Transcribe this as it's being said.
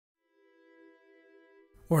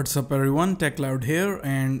What's up everyone, TechCloud here,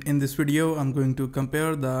 and in this video I'm going to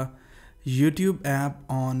compare the YouTube app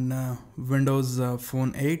on Windows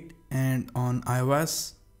Phone 8 and on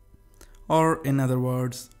iOS, or in other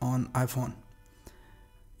words on iPhone.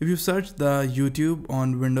 If you search the YouTube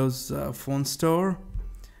on Windows Phone Store,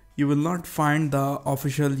 you will not find the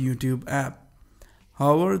official YouTube app.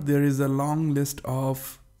 However, there is a long list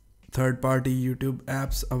of third-party YouTube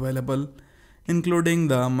apps available, including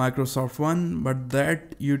the Microsoft one, but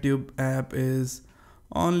that YouTube app is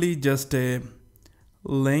only just a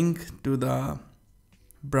link to the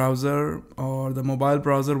browser or the mobile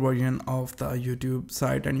browser version of the YouTube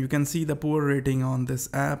site, and you can see the poor rating on this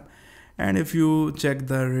app. And if you check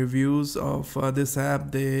the reviews of this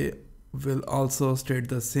app, they will also state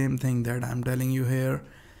the same thing that I'm telling you here.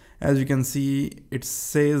 As you can see, it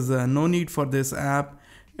says no need for this app.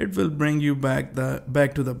 It will bring you back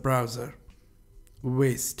to the browser.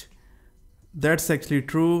 Waste. That's actually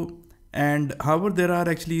true. And however, there are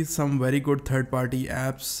actually some very good third-party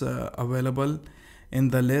apps available in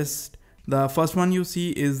the list. The first one you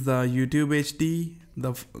see is the YouTube HD,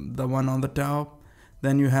 the one on the top.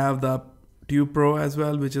 Then you have the Tube Pro as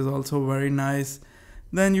well, which is also very nice.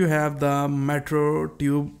 Then you have the Metro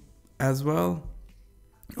Tube as well.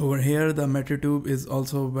 Over here, the Metro Tube is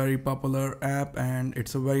also a very popular app, and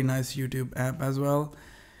it's a very nice YouTube app as well.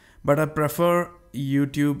 But I prefer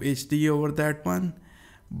YouTube HD over that one.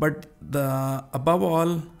 But above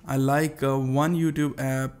all, I like one YouTube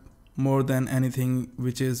app more than anything,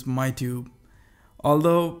 which is MyTube.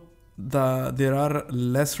 Although there are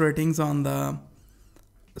less ratings on the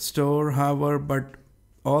store, however, but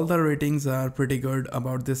all the ratings are pretty good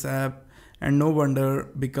about this app, and no wonder,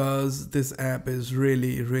 because this app is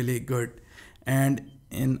really good. And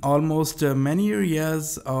in almost many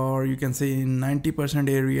areas, or you can say in 90%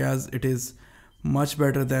 areas, it is much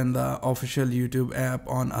better than the official YouTube app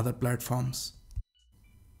on other platforms.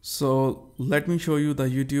 So let me show you the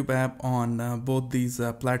YouTube app on both these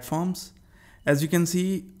platforms. As you can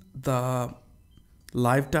see, the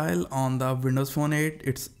live tile on the Windows Phone 8,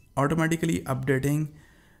 it's automatically updating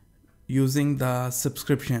using the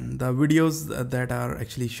subscription, the videos that are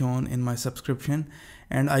actually shown in my subscription.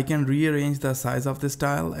 And I can rearrange the size of this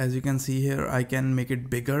tile. As you can see here, I can make it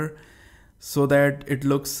bigger so that it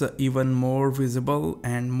looks even more visible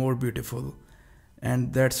and more beautiful.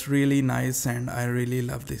 And that's really nice, and I really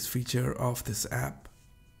love this feature of this app.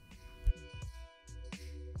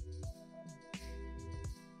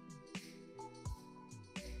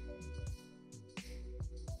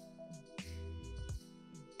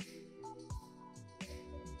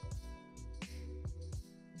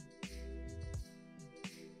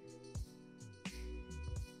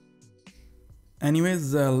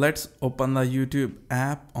 Anyways, let's open the YouTube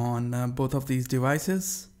app on both of these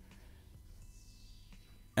devices.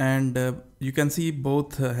 And you can see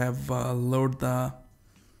both have load the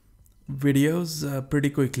videos pretty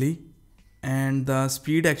quickly. And the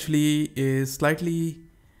speed actually is slightly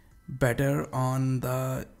better on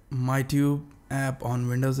the MyTube app on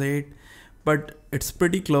Windows 8. But it's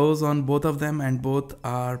pretty close on both of them, and both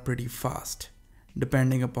are pretty fast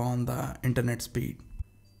depending upon the internet speed.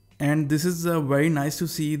 And this is very nice to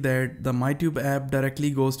see that the MyTube app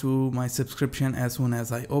directly goes to my subscription as soon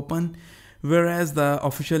as I open, whereas the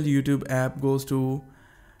official YouTube app goes to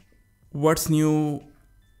what's new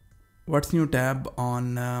tab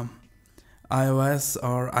on iOS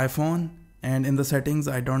or iPhone. And in the settings,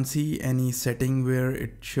 I don't see any setting where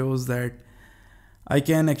it shows that I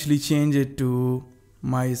can actually change it to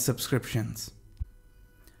my subscriptions.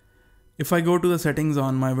 If I go to the settings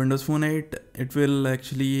on my Windows Phone 8, it will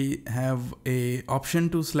actually have a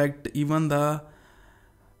option to select even the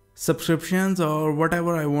subscriptions or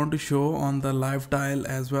whatever I want to show on the live tile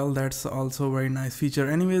as well. That's also a very nice feature.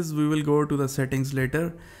 Anyways, we will go to the settings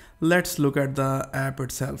later. Let's look at the app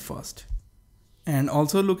itself first. And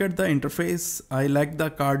also look at the interface. I like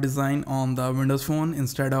the card design on the Windows Phone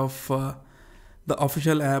instead of the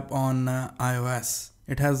official app on iOS.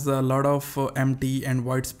 It has a lot of empty and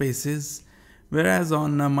white spaces, whereas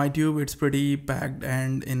on MyTube it's pretty packed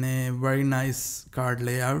and in a very nice card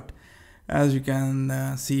layout, as you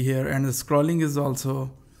can see here. And the scrolling is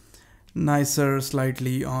also nicer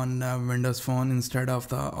slightly on Windows Phone instead of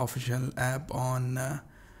the official app on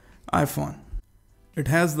iPhone. It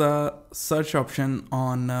has the search option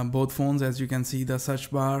on both phones. As you can see, the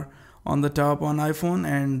search bar on the top on iPhone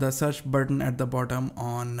and the search button at the bottom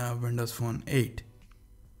on Windows Phone 8.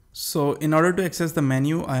 So in order to access the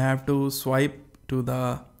menu, I have to swipe to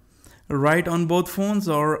the right on both phones,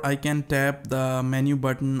 or I can tap the menu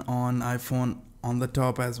button on iPhone on the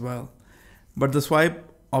top as well. But the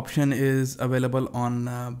swipe option is available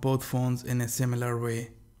on both phones in a similar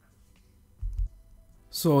way.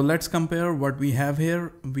 So let's compare what we have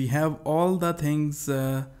here. We have all the things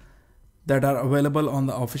that are available on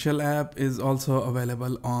the official app is also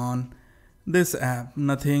available on this app.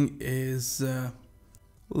 Nothing is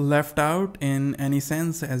left out in any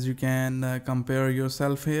sense, as you can compare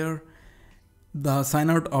yourself here. The sign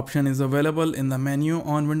out option is available in the menu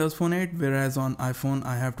on Windows Phone 8, whereas on iPhone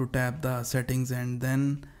I have to tap the settings and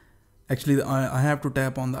then actually I have to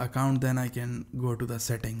tap on the account, then I can go to the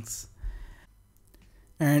settings.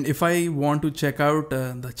 And if I want to check out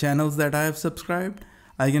the channels that I have subscribed,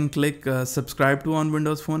 I can click subscribe to on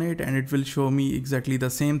Windows Phone 8 and it will show me exactly the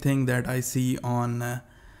same thing that I see on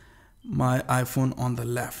my iPhone on the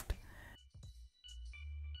left.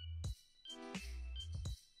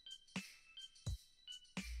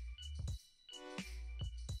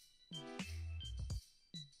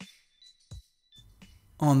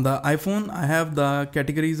 On the iPhone, I have the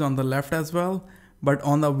categories on the left as well, but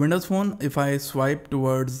on the Windows Phone, if I swipe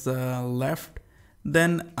towards the left,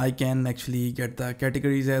 then I can actually get the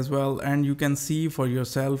categories as well, and you can see for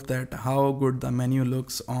yourself that how good the menu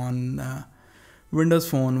looks on Windows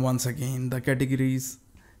Phone. Once again, the categories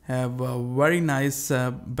have very nice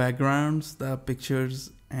backgrounds, the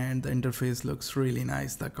pictures, and the interface looks really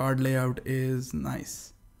nice. The card layout is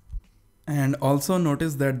nice. And also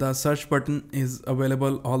notice that the search button is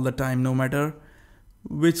available all the time, no matter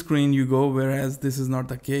which screen you go, whereas this is not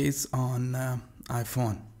the case on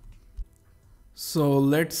iPhone. So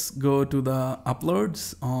let's go to the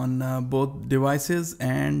uploads on both devices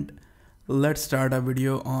and let's start a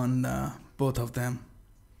video on both of them.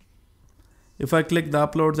 If I click the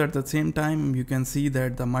uploads at the same time, you can see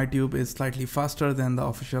that the MyTube is slightly faster than the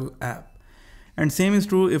official app. And same is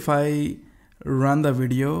true if I run the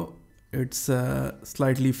video, it's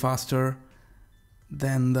slightly faster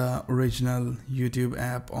than the original YouTube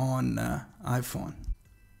app on iPhone.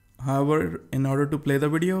 However, in order to play the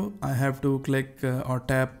video, I have to click or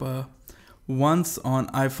tap once on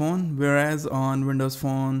iPhone, whereas on Windows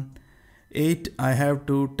Phone 8, I have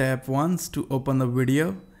to tap once to open the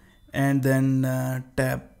video and then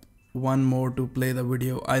tap one more to play the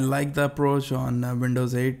video. I like the approach on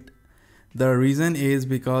Windows 8. The reason is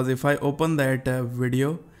because if I open that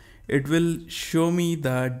video, it will show me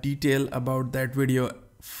the detail about that video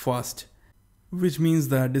first, which means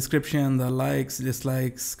the description, the likes,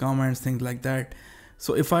 dislikes, comments, things like that.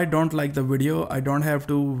 So if I don't like the video, I don't have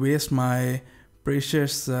to waste my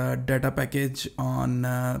precious data package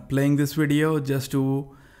on playing this video just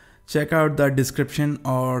to check out the description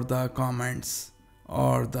or the comments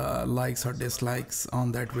or the likes or dislikes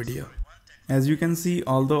on that video. As you can see,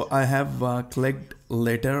 although I have clicked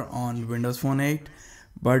later on Windows Phone 8,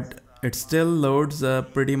 but it still loads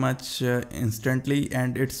pretty much instantly,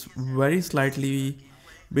 and it's very slightly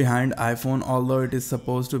behind iPhone, although it is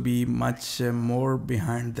supposed to be much more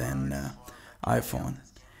behind than iPhone.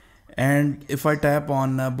 And if I tap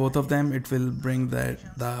on both of them, it will bring the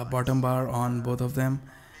bottom bar on both of them.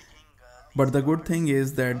 But the good thing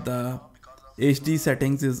is that the HD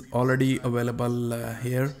settings is already available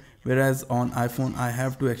here, whereas on iPhone I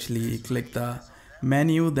have to actually click the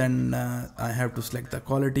menu, then I have to select the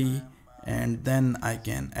quality, and then I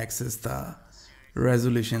can access the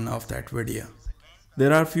resolution of that video.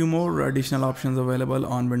 There are a few more additional options available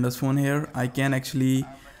on Windows Phone here. I can actually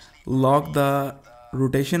lock the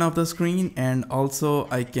rotation of the screen, and also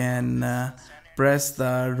I can press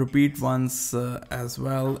the repeat once as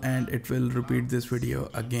well, and it will repeat this video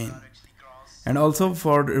again. And also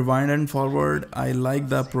for rewind and forward, I like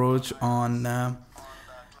the approach on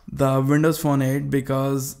the Windows Phone 8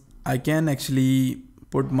 because I can actually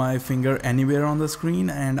put my finger anywhere on the screen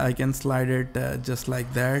and I can slide it just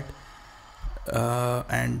like that,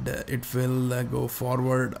 and it will go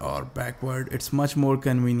forward or backward. It's much more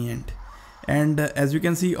convenient. And as you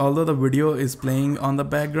can see, although the video is playing on the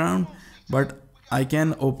background, but I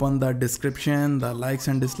can open the description, the likes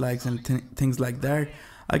and dislikes and things like that.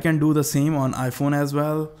 I can do the same on iPhone as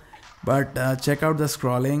well, but check out the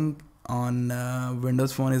scrolling on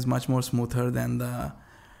Windows Phone is much more smoother than the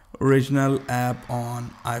original app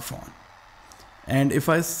on iPhone. And if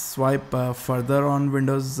I swipe further on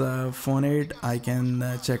Windows Phone 8, I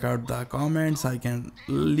can check out the comments. I can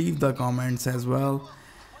leave the comments as well,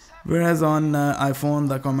 whereas on iPhone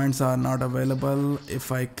the comments are not available.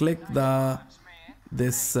 If I click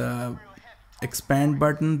this expand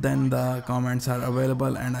button, then the comments are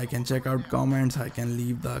available and I can check out comments. I can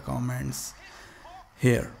leave the comments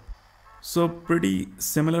here. So pretty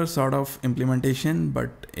similar sort of implementation,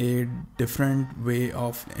 but a different way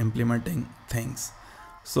of implementing things.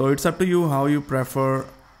 So it's up to you how you prefer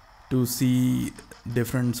to see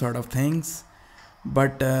different sort of things.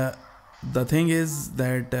 But the thing is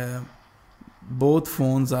that both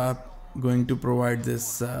phones are going to provide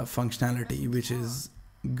this functionality, which is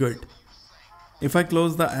good. If I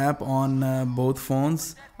close the app on both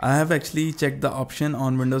phones, I have actually checked the option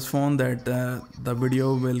on Windows Phone that the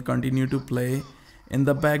video will continue to play in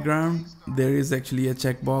the background. There is actually a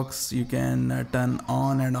checkbox. You can turn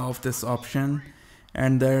on and off this option,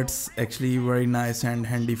 and that's actually very nice and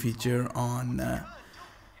handy feature on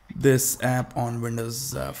this app on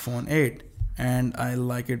Windows Phone 8, and I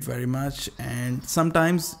like it very much. And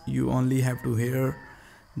sometimes you only have to hear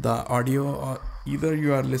the audio, or either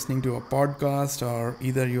you are listening to a podcast or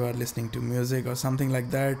either you are listening to music or something like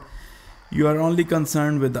that. You are only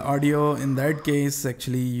concerned with the audio. In that case,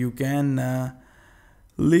 actually you can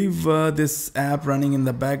leave this app running in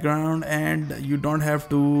the background, and you don't have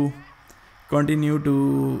to continue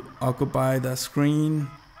to occupy the screen,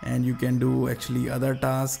 and you can do actually other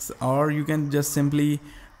tasks, or you can just simply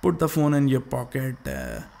put the phone in your pocket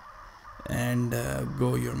and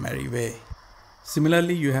go your merry way.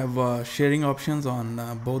 Similarly, you have sharing options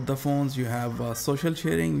on both the phones. You have social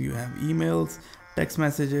sharing, you have emails, text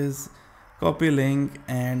messages, copy link,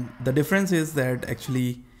 and the difference is that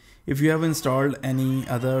actually if you have installed any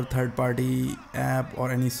other third-party app or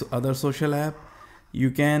any other social app, you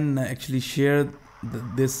can actually share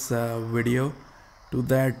this video to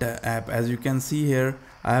that app. As you can see here,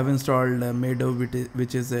 I have installed Mado,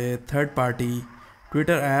 which is a third-party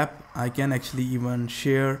Twitter app. I can actually even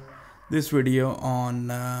share this video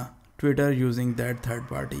on Twitter using that third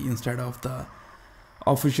party instead of the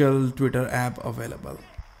official Twitter app available.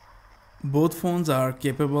 Both phones are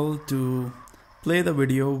capable to play the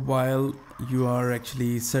video while you are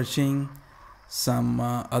actually searching some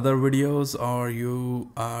other videos, or you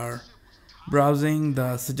are browsing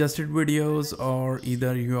the suggested videos, or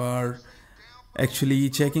either you are actually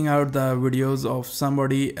checking out the videos of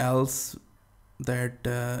somebody else that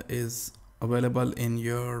is available in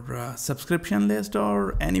your subscription list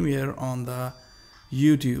or anywhere on the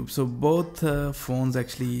YouTube. So both phones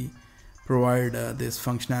actually provide this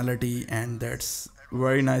functionality, and that's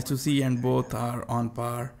very nice to see, and both are on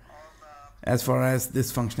par as far as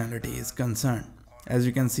this functionality is concerned. As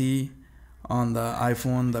you can see on the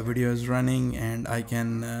iPhone, the video is running and I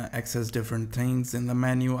can access different things in the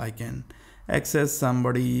menu. I can access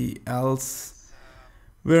somebody else.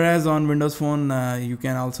 Whereas on Windows Phone, you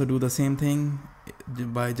can also do the same thing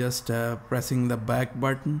by just pressing the back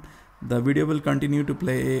button. The video will continue to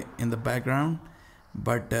play in the background,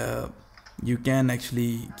 but you can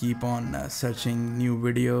actually keep on searching new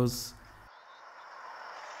videos.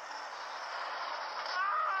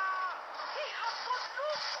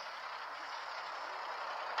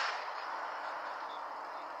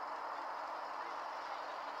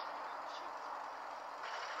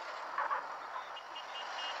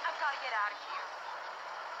 Get out of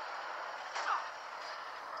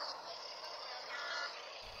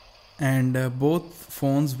here. And both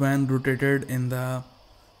phones, when rotated in the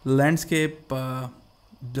landscape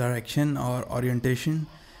direction or orientation,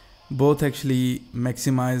 both actually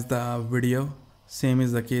maximize the video. Same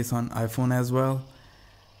is the case on iPhone as well.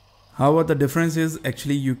 However, the difference is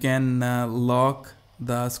actually you can lock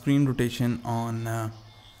the screen rotation on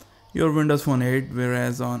your Windows Phone 8,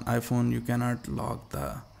 whereas on iPhone you cannot lock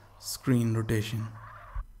the screen rotation.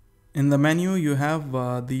 In the menu, you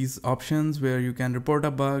have these options where you can report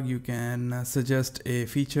a bug, you can suggest a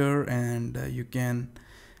feature, and you can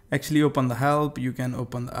actually open the help, you can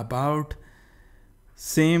open the about.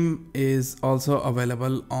 Same is also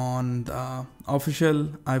available on the official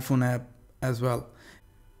iPhone app as well.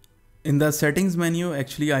 In the settings menu,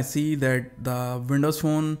 actually I see that the Windows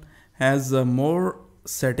Phone has more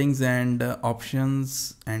settings and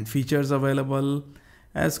options and features available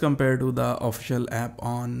as compared to the official app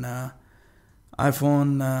on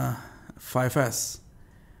iPhone 5s.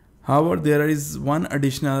 However, there is one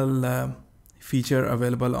additional feature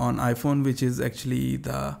available on iPhone, which is actually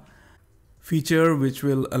the feature which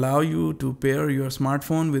will allow you to pair your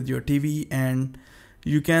smartphone with your TV, and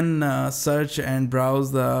you can search and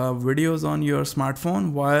browse the videos on your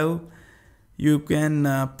smartphone while you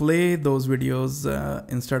can play those videos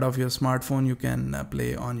instead of your smartphone. You can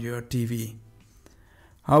play on your TV.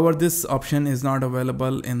 However, this option is not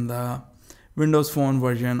available in the Windows Phone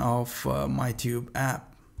version of MyTube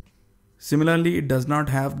app. Similarly, it does not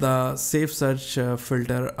have the safe search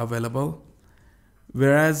filter available,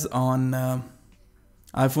 whereas on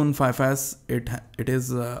iPhone 5s it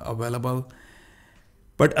is available.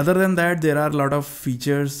 But other than that, there are a lot of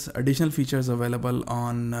features, additional features available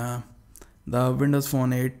on the Windows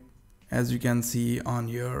Phone 8, as you can see on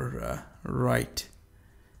your right.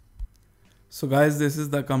 So guys, this is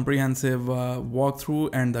the comprehensive walkthrough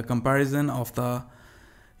and the comparison of the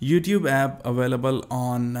YouTube app available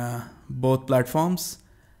on both platforms.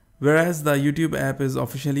 Whereas the YouTube app is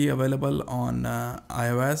officially available on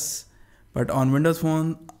iOS, but on Windows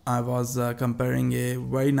Phone, I was comparing a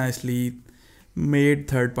very nicely made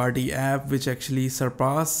third-party app which actually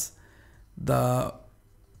surpass the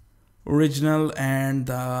original and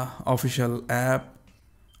the official app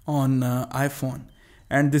on iPhone.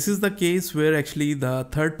 And this is the case where actually the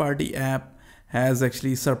third-party app has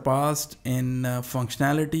actually surpassed in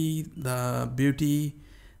functionality, the beauty,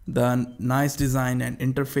 the nice design and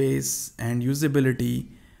interface and usability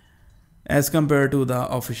as compared to the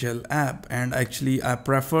official app. And actually I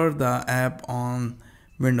prefer the app on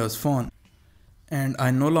Windows Phone, and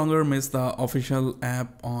I no longer miss the official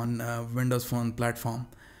app on Windows Phone platform.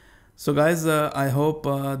 So guys, I hope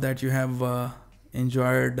that you have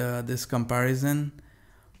enjoyed this comparison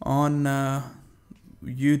on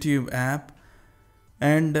YouTube app.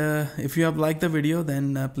 And if you have liked the video,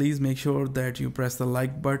 then please make sure that you press the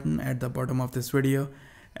like button at the bottom of this video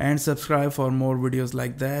and subscribe for more videos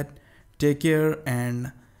like that. Take care,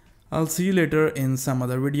 and I'll see you later in some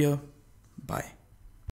other video. Bye.